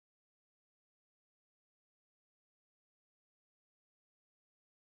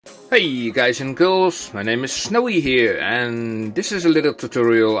Hey guys and girls, my name is Snowy here, and this is a little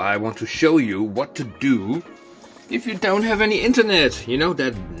tutorial I want to show you what to do if you don't have any internet. You know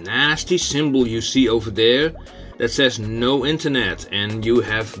that nasty symbol you see over there that says no internet, and you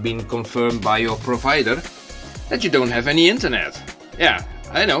have been confirmed by your provider that you don't have any internet. Yeah,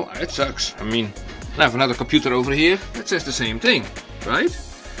 I know, it sucks. I mean, I have another computer over here that says the same thing, right?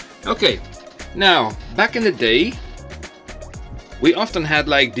 Okay, now, back in the day, we often had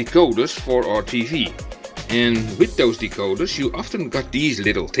like decoders for our TV, and with those decoders you often got these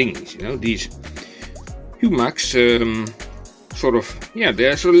little things, you know, these Humax sort of, yeah,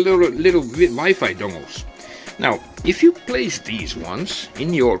 they're sort of little Wi-Fi dongles. Now, if you place these ones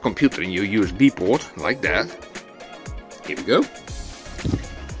in your computer in your USB port like that, here we go.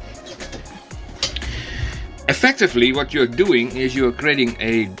 Effectively, what you're doing is you're creating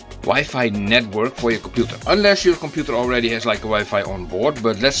a Wi-Fi network for your computer, unless your computer already has like a Wi-Fi on board,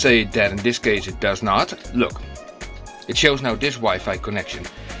 but let's say that in this case it does not. Look, it shows now this Wi-Fi connection.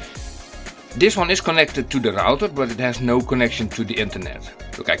 This one is connected to the router, but it has no connection to the internet.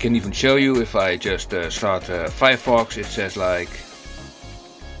 Look, I can even show you if I just start Firefox. It says like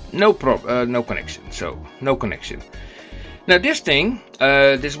no connection, so no connection. Now this thing,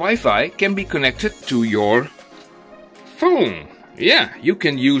 this Wi-Fi can be connected to your phone. Yeah, you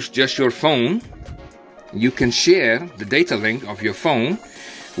can use just your phone. You can share the data link of your phone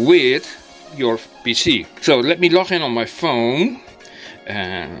with your PC. So let me log in on my phone,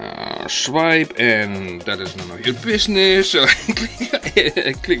 swipe, and that is none of your business. So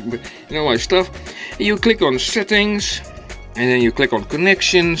I click, you know, my stuff. You click on settings, and then you click on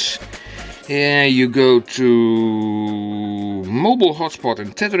connections. And you go to mobile hotspot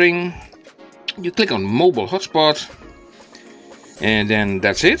and tethering. You click on mobile hotspot. And then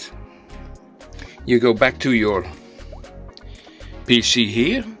that's it. You go back to your PC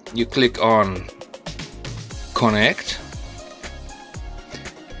here. You click on connect.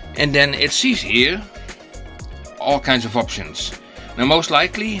 And then it sees here all kinds of options. Now most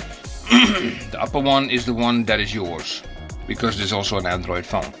likely the upper one is the one that is yours, because there's also an Android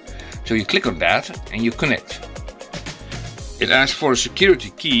phone. So you click on that and you connect. It asks for a security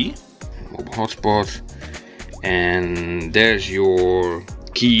key, mobile hotspot. And there's your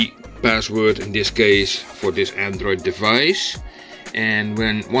key password in this case for this Android device. And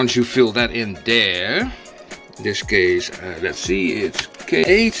once you fill that in there, in this case, let's see, it's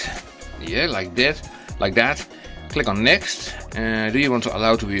K8. Yeah, like that. Click on next. Do you want to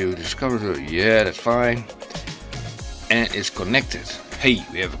allow to be discovered? Yeah, that's fine. And it's connected. Hey,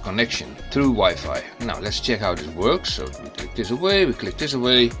 we have a connection through Wi-Fi. Now let's check how this works. So we click this away, we click this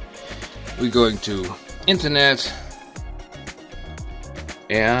away. We're going to internet.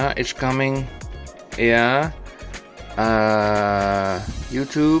 Yeah, it's coming. Yeah.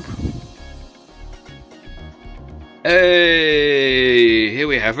 YouTube. Hey, here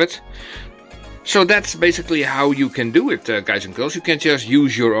we have it. So that's basically how you can do it, guys and girls. You can just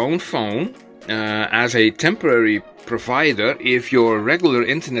use your own phone as a temporary provider if your regular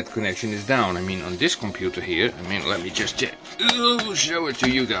internet connection is down. I mean, on this computer here, I mean, let me just check. Show it to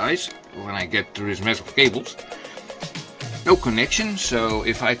you guys when I get through this mess of cables. No connection, so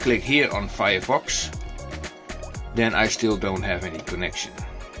if I click here on Firefox, then I still don't have any connection.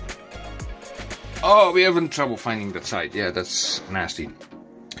 Oh, we're having trouble finding that site. Yeah, that's nasty.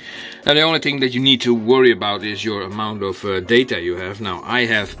 Now the only thing that you need to worry about is your amount of data you have. Now I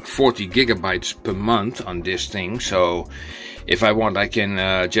have 40 gigabytes per month on this thing, so if I want I can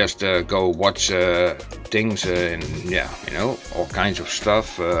just go watch things and yeah, you know, all kinds of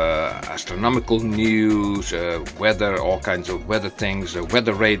stuff, astronomical news, weather, all kinds of weather things.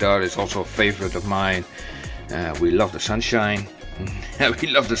 Weather radar is also a favorite of mine. We love the sunshine. We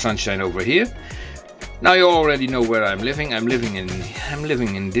love the sunshine over here. Now you already know where I'm living. I'm living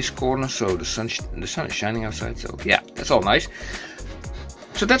in this corner, so the sun is shining outside. So yeah, that's all nice.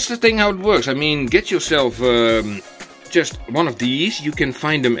 So that's the thing how it works. I mean, get yourself just one of these. You can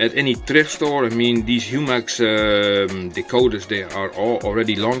find them at any thrift store. I mean, these Humax decoders, they are all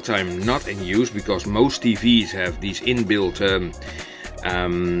already long time not in use, because most TVs have these inbuilt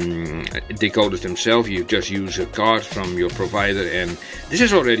decoders themselves. You just use a card from your provider, and this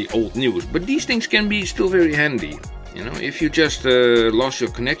is already old news, but these things can be still very handy. You know, if you just lost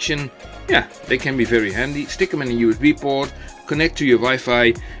your connection, yeah, they can be very handy. Stick them in a USB port, connect to your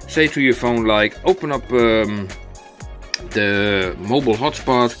Wi-Fi, say to your phone like open up the mobile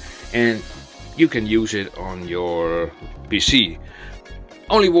hotspot, and you can use it on your PC.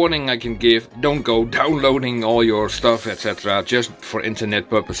 Only warning I can give, don't go downloading all your stuff, etc. just for internet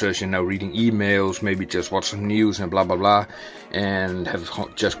purposes, you know, reading emails, maybe just watch some news and blah blah blah, and have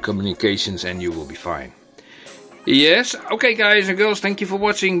just communications and you will be fine. Yes, okay guys and girls, thank you for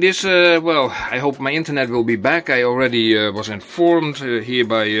watching this. Well, I hope my internet will be back. I already was informed here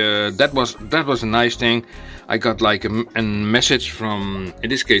by, that was a nice thing. I got like a message from, in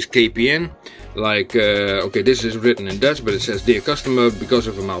this case, KPN. Like, okay, this is written in Dutch, but it says, dear customer, because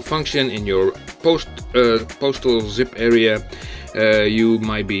of a malfunction in your postal zip area, you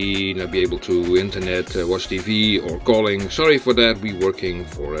might not be able to internet, watch TV or calling. Sorry for that, we're working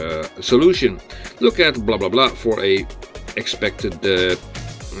for a solution. Look at blah blah blah for a expected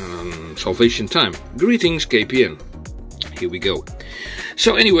salvation time. Greetings KPN. Here we go.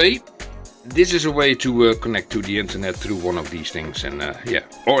 So anyway, this is a way to connect to the internet through one of these things, and yeah.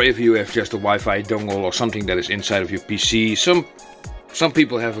 Or if you have just a Wi-Fi dongle or something that is inside of your PC. Some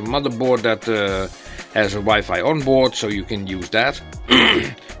people have a motherboard that has a Wi-Fi on board, so you can use that.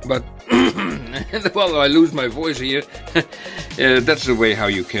 But well, I lose my voice here. That's the way how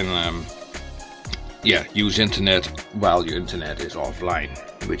you can yeah, use internet while your internet is offline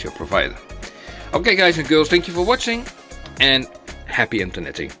with your provider. Okay guys and girls, thank you for watching and happy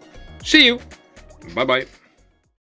interneting. See you. Bye bye.